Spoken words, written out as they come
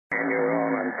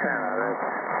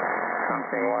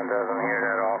something one doesn't hear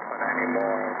that often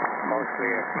anymore. It's mostly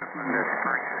equipment that's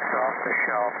purchased off the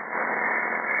shelf.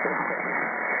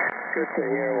 Good to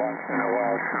hear once in a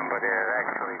while somebody that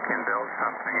actually can build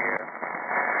something here.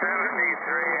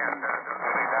 73 and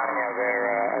down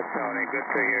there, Tony. Good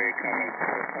to hear you coming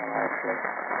through so nicely.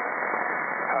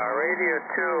 Radio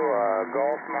 2,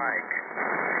 Golf Mike.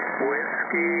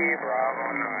 Whiskey,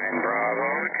 Bravo 9, Bravo,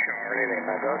 Charlie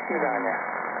Lima. До свидания.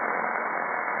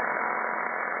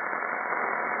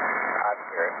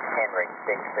 Oscar Henry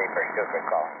 6 Paper Sugar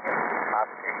calling you.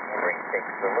 Oscar Henry 6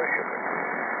 Zulu Sugar.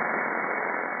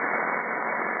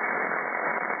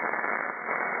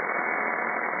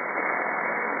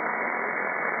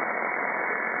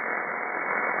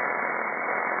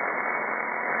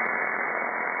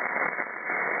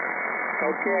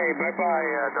 Okay,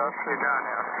 bye-bye, до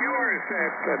свидания. Viewers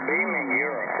at Beaming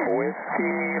Europe.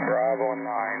 Whiskey, Bravo 9,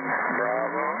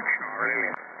 Bravo,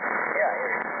 Charlie. Yeah,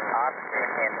 here's Oscar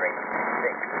Henry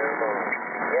 6 Zulu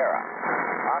Sierra.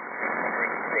 Oscar Henry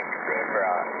 6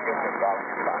 Zebra Sugar calling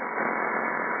you back.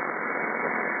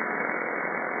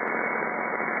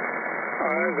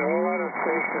 There's a whole lot of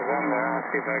stations on there. I'll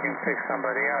see if I can pick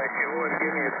somebody out. If you would,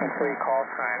 give me a complete call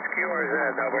sign.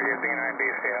 QRZ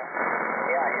WB9BCL.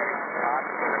 Yeah, here's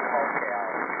Oscar Hotel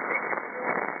 6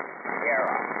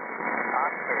 Sierra.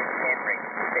 Oscar Henry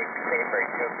 6 Zebra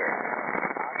Sugar.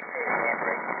 Oscar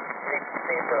Henry 6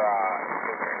 Zebra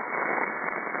Sugar.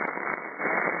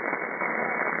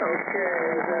 Okay,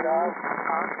 is that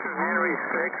Oscar Henry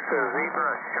 6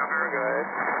 Zebra Sugar? Good.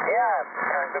 Yeah,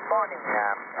 good morning,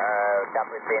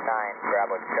 WB9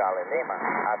 Bravo Charlie Lima.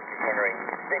 Oscar Henry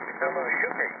 6 Zulu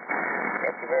Sugar.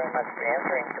 Thank you very much for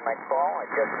answering to my call. I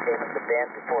just came in the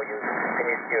band before you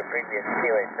finished your previous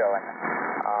QSO, and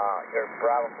you're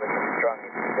probably the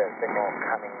strongest signal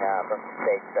coming from the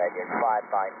stateside. You're 5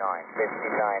 by 9,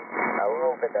 59, a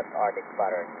little bit of Arctic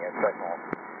butter in your signal.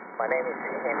 My name is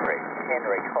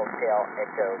Henry Hotel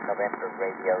Echo November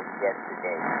Radio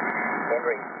yesterday.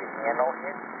 Henry is the handle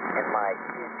here, and my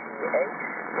QTH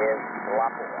is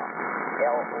Lapua.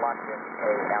 L London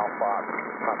A Alpha P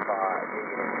Papa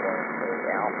Union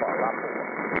A Alpha Lapua.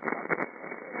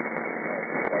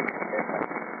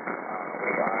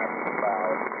 We are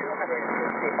about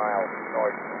 250 miles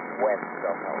northwest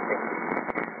of Helsinki.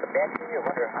 But back to you,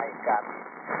 wonder how you got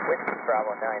Whiskey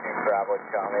Bravo 9 and Bravo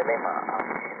Charlie Lima.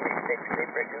 Henry 6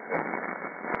 Zebra Sugar.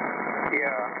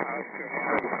 Yeah, Oscar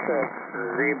Henry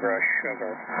 6 Zebra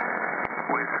Sugar.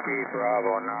 Whiskey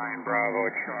Bravo 9 Bravo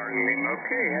Charlie Lima.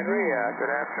 Okay, Henry,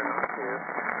 good afternoon to you.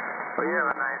 Well, you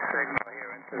have a nice signal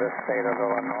here into the state of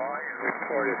Illinois. Your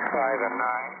report is 5 and 9.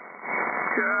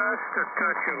 Just a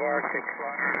touch of Arctic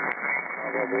flutter, the same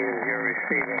probably as you're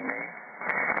receiving me.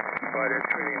 But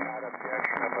it's really not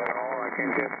objectionable at all. I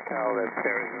can just tell that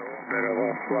there's a little bit of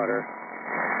a flutter.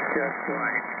 Just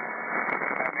right.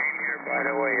 My name here, by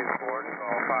the way, is Gordon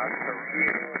Golf Oscar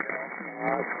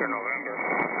Oscar November.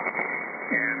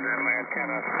 And my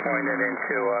antenna's pointed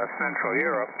into Central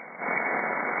Europe.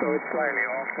 So it's slightly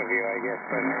off of you, I guess,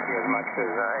 by maybe as much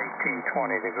as 18,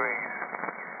 20 degrees.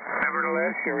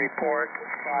 Nevertheless, your report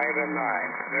 5 and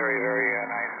 9. Very, very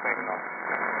nice signal.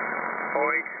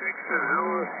 OH6 is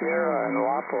Zulu Sierra and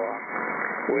Lapua.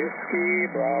 Whiskey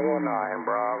Bravo 9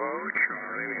 Bravo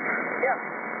Charlie. Yeah,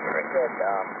 very good,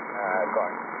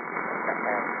 Gordon. And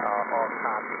all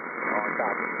copies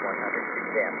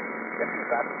 100%. Just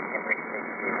about Henry 6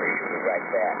 Zebra Sugar right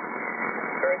back.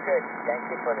 Very good. Thank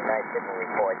you for the nice signal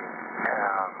reporting.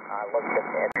 I looked at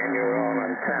that. And your own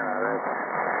antenna. That's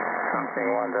something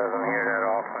one doesn't hear that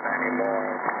often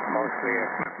anymore. It's mostly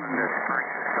equipment that's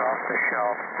purchased off the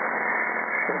shelf.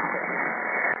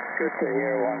 Good to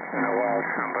hear once in a while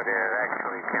somebody that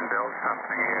actually can build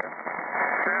something here.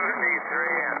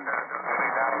 73 and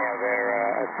down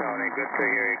there, Tony. Good to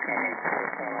hear you coming through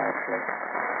so nicely.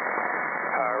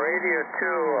 Radio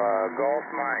 2, Golf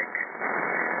Mike.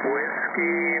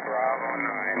 Whiskey, Bravo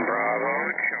 9,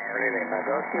 Bravo, Charlie Lima.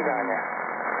 До свидания.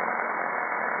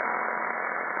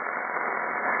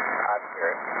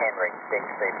 Oscar Henry 6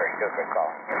 Paper Sugar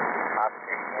calling you.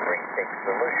 Oscar Henry 6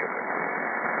 Zulu Sugar.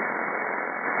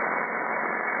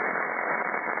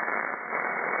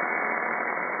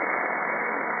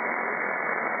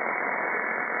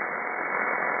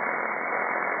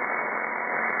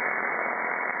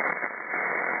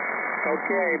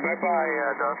 Okay,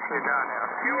 bye-bye, до свидания.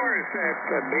 Viewers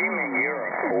at Beaming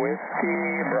Europe.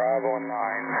 Whiskey, Bravo 9,